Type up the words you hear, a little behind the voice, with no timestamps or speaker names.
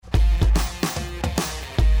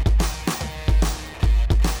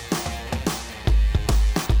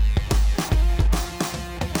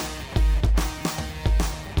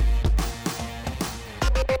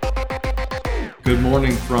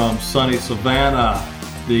morning from sunny Savannah,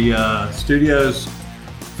 the studios,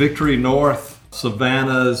 Victory North,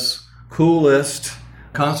 Savannah's coolest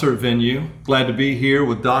concert venue. Glad to be here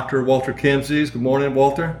with Dr. Walter Kemses. Good morning,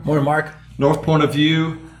 Walter. Morning, Mark. North Point of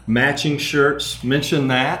View, matching shirts. Mention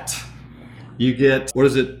that. You get,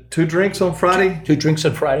 2 drinks on Friday? 2 drinks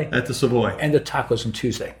on Friday. At the Savoy. And the tacos on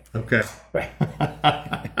Tuesday. Okay. Right.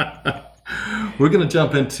 We're going to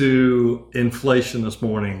jump into inflation this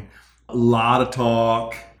morning. A lot of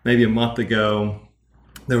talk. Maybe a month ago,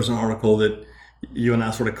 there was an article that you and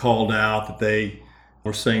I sort of called out that they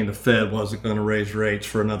were saying the Fed wasn't going to raise rates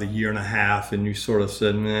for another year and a half. And you sort of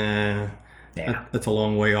said, that's a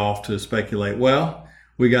long way off to speculate. Well,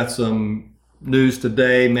 we got some news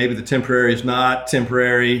today. Maybe the temporary is not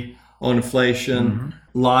temporary on inflation.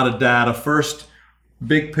 Mm-hmm. A lot of data. First,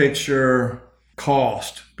 big picture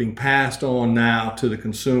cost being passed on now to the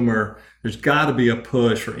consumer. There's got to be a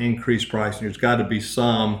push for increased pricing. There's got to be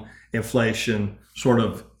some inflation sort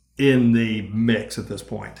of in the mix at this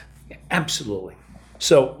point. Absolutely.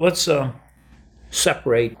 So let's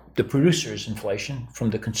separate the producer's inflation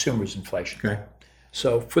from the consumer's inflation. Okay.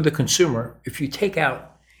 So for the consumer, if you take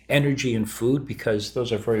out energy and food, because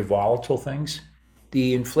those are very volatile things,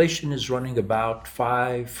 the inflation is running about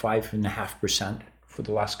 5.5% for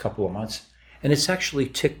the last couple of months. And it's actually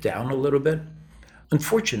ticked down a little bit.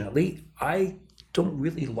 Unfortunately, I don't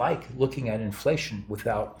really like looking at inflation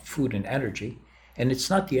without food and energy. And it's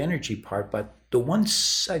not the energy part, but the one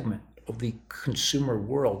segment of the consumer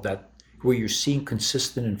world where you're seeing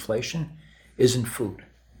consistent inflation is in food.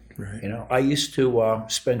 Right. You know, I used to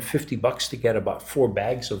spend $50 to get about 4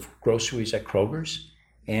 bags of groceries at Kroger's.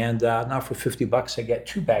 And now for $50, I get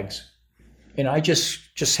 2 bags. You know, I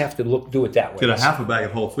just have to do it that way. Get a half a bag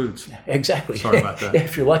of Whole Foods. Exactly. Sorry about that.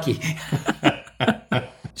 If you're lucky.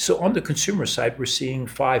 So on the consumer side, we're seeing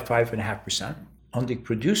 5.5%. On the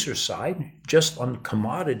producer side, just on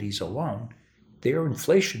commodities alone, their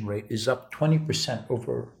inflation rate is up 20%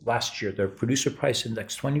 over last year. Their producer price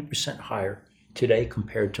index 20% higher today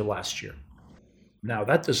compared to last year. Now,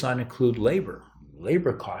 that does not include labor.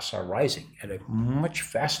 Labor costs are rising at a much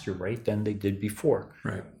faster rate than they did before.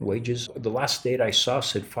 Right. Wages, the last data I saw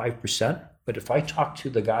said 5%, but if I talk to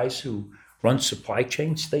the guys who run supply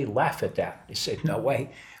chains, they laugh at that. They say, no way.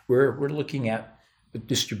 We're looking at the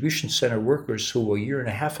distribution center workers who a year and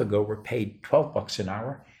a half ago were paid $12 an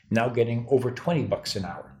hour, now getting over $20 an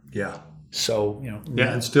hour. Yeah. So, you know.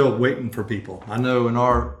 Yeah, and still waiting for people. I know in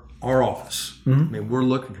our office, mm-hmm. I mean, we're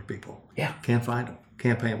looking for people. Yeah. Can't find them.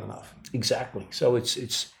 Can't pay them enough. Exactly. So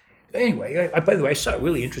it's anyway, by the way, I saw a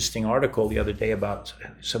really interesting article the other day about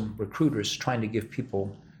some recruiters trying to give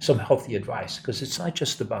people some healthy advice, because it's not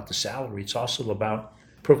just about the salary. It's also about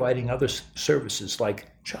providing other services like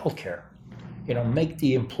childcare. You know, make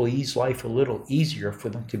the employee's life a little easier for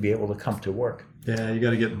them to be able to come to work. Yeah, you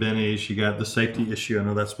got to get bennies. You got the safety issue. I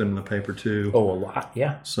know that's been in the paper too. Oh, a lot.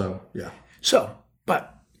 Yeah. So, yeah. So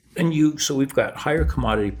we've got higher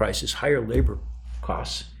commodity prices, higher labor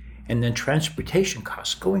costs, and then transportation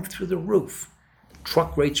costs going through the roof.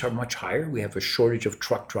 Truck rates are much higher. We have a shortage of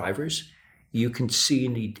truck drivers. You can see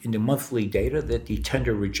in the monthly data that the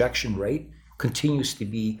tender rejection rate continues to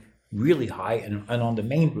be really high. And on the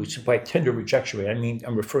main routes, by tender rejection rate, I mean,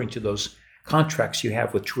 I'm referring to those contracts you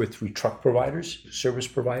have with 2 or 3 truck providers, service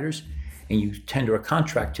providers, and you tender a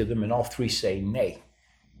contract to them and all 3 say nay.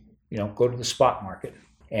 You know, go to the spot market.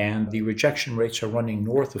 And the rejection rates are running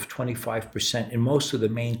north of 25% in most of the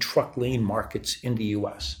main truck lane markets in the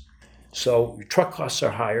U.S. So truck costs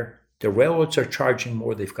are higher. The railroads are charging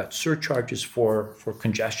more. They've got surcharges for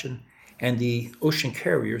congestion. And the ocean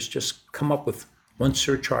carriers just come up with one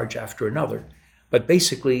surcharge after another. But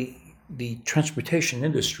basically, the transportation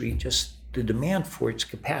industry, the demand for its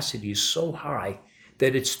capacity is so high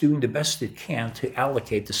that it's doing the best it can to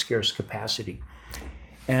allocate the scarce capacity.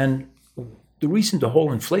 And the reason the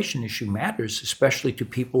whole inflation issue matters, especially to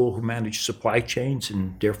people who manage supply chains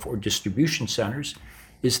and therefore distribution centers,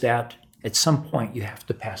 is that at some point you have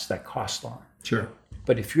to pass that cost on. Sure.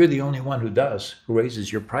 But if you're the only one who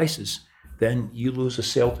raises your prices, then you lose a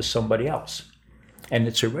sale to somebody else. And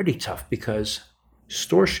it's already tough because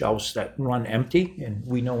store shelves that run empty, and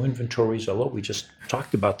we know inventories are low. We just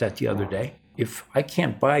talked about that the other day. If I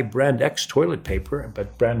can't buy brand X toilet paper,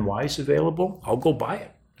 but brand Y is available, I'll go buy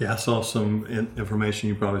it. Yeah, I saw some information,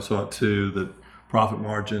 you probably saw it too, that profit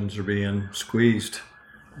margins are being squeezed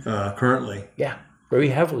currently. Yeah, very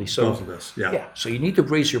heavily. So, because of this, yeah. So you need to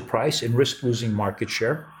raise your price and risk losing market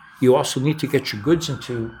share. You also need to get your goods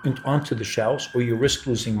onto the shelves, or you risk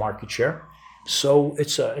losing market share. So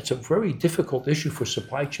it's a very difficult issue for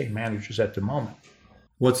supply chain managers at the moment.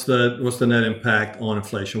 What's the net impact on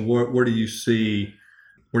inflation? Where do you see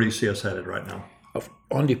us headed right now?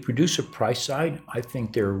 On the producer price side, I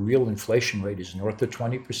think their real inflation rate is north of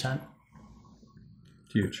 20%.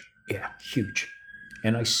 Huge. Yeah, huge.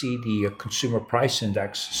 And I see the consumer price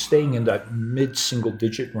index staying in that mid-single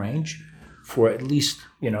digit range for at least,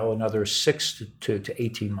 another 6 to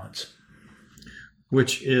 18 months.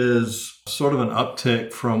 Which is sort of an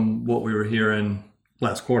uptick from what we were hearing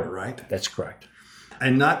last quarter, right? That's correct.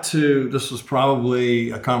 And this was probably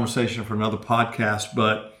a conversation for another podcast,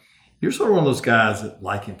 but you're sort of one of those guys that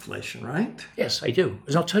like inflation, right? Yes, I do.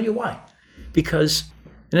 And I'll tell you why. Because,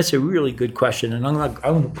 and that's a really good question, and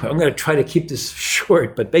I'm going to try to keep this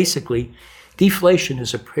short, but basically, deflation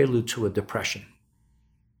is a prelude to a depression.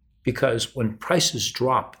 Because when prices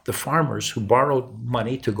drop, the farmers who borrowed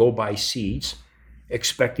money to go buy seeds,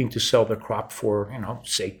 expecting to sell their crop for,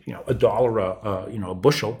 $1 a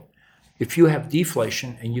bushel, if you have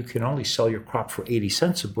deflation and you can only sell your crop for 80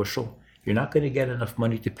 cents a bushel, you're not going to get enough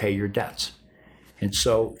money to pay your debts. And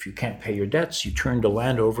so if you can't pay your debts, you turn the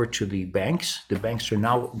land over to the banks. The banks are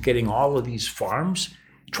now getting all of these farms,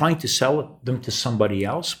 trying to sell them to somebody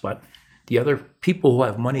else, but the other people who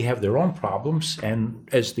have money have their own problems. And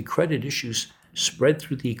as the credit issues spread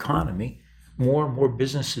through the economy, more and more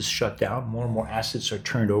businesses shut down, more and more assets are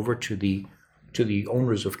turned over to the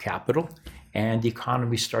owners of capital, and the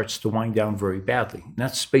economy starts to wind down very badly. And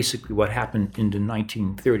that's basically what happened in the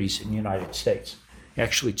 1930s in the United States.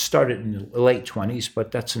 Actually, it started in the late 20s,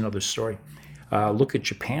 but that's another story. Look at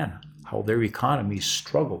Japan, how their economy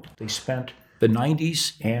struggled. They spent the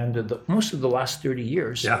 90s and most of the last 30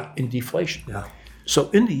 years in deflation. Yeah. So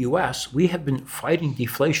in the U.S., we have been fighting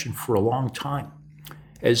deflation for a long time.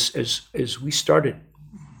 As we started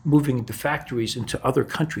moving the factories into other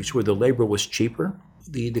countries where the labor was cheaper,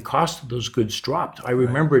 the cost of those goods dropped. I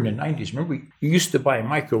remember in the 90s, you used to buy a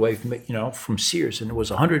microwave, from Sears, and it was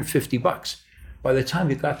 $150. By the time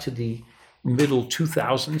you got to the middle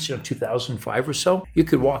 2000s, 2005 or so, you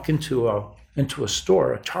could walk into a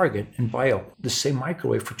store, a Target, and buy the same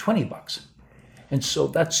microwave for $20. And so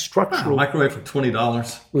that's structural. Microwave for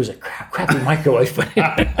 $20. It was a crappy microwave.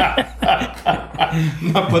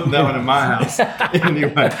 I'm not putting that one in my house.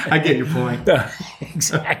 Anyway, I get your point.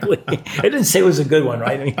 Exactly. I didn't say it was a good one,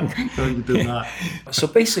 right? No, you did not. So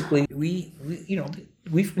basically, we've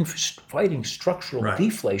been fighting structural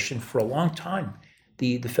deflation for a long time.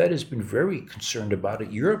 The Fed has been very concerned about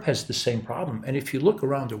it. Europe has the same problem. And if you look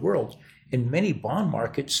around the world, in many bond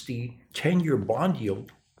markets, the 10-year bond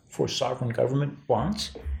yield for sovereign government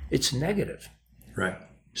bonds, it's negative. Right.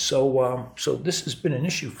 So this has been an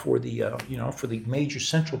issue for the major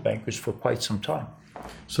central bankers for quite some time.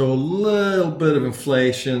 So a little bit of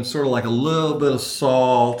inflation, sort of like a little bit of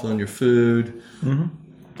salt on your food. Mm-hmm.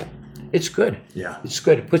 It's good. Yeah. It's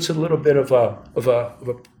good. It puts a little bit of a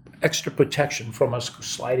extra protection from us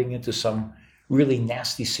sliding into some really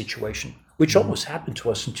nasty situation, which almost happened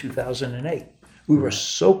to us in 2008. We were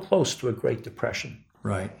so close to a Great Depression.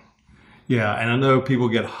 Right. Yeah, and I know people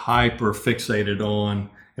get hyper fixated on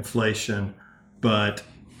inflation, but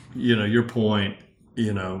your point,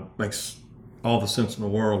 makes all the sense in the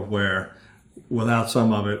world, where without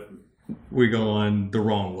some of it, we're going the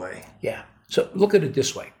wrong way. Yeah. So look at it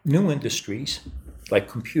this way. New industries like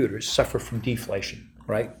computers suffer from deflation,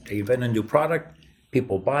 right? They invent a new product,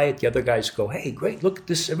 people buy it, the other guys go, hey, great, look at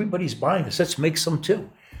this, everybody's buying this, let's make some too.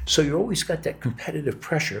 So you always got that competitive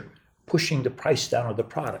pressure pushing the price down of the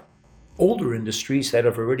product. Older industries that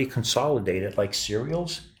have already consolidated, like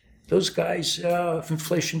cereals, those guys, if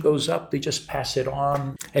inflation goes up, they just pass it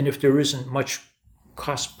on. And if there isn't much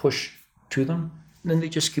cost push to them, then they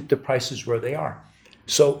just keep the prices where they are.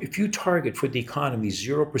 So if you target for the economy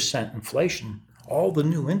 0% inflation, all the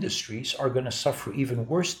new industries are going to suffer even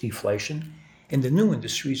worse deflation. And the new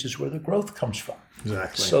industries is where the growth comes from.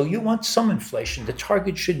 Exactly. So you want some inflation. The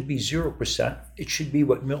target shouldn't be 0%. It should be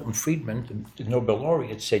what Milton Friedman, the Nobel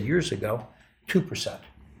laureate, said years ago, 2%.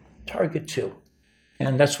 Target 2.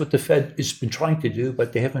 And that's what the Fed has been trying to do,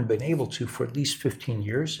 but they haven't been able to for at least 15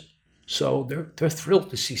 years. So they're thrilled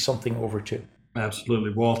to see something over 2.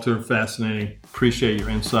 Absolutely. Walter, fascinating. Appreciate your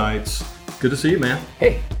insights. Good to see you, man.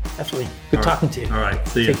 Hey, absolutely. Good talking to you. All right.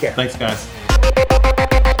 See you. Take care. Thanks, guys.